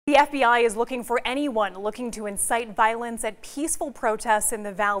The FBI is looking for anyone looking to incite violence at peaceful protests in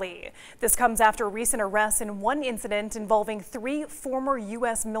the Valley. This comes after recent arrests in one incident involving 3 former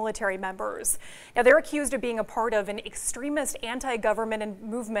U.S. military members. Now, they're accused of being a part of an extremist anti-government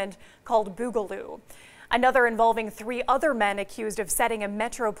movement called Boogaloo. Another involving 3 other men accused of setting a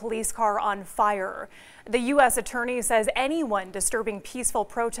Metro police car on fire. The U.S. attorney says anyone disturbing peaceful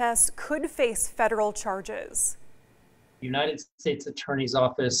protests could face federal charges. United States Attorney's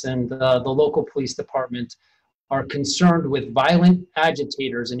Office and the local police department are concerned with violent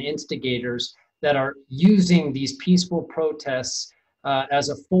agitators and instigators that are using these peaceful protests as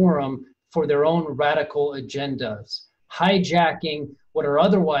a forum for their own radical agendas, hijacking what are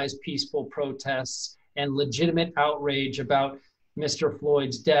otherwise peaceful protests and legitimate outrage about Mr.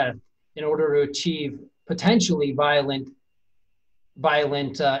 Floyd's death in order to achieve potentially violent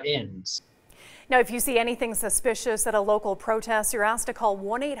ends. Now, if you see anything suspicious at a local protest, you're asked to call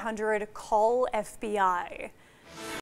 1-800-CALL-FBI.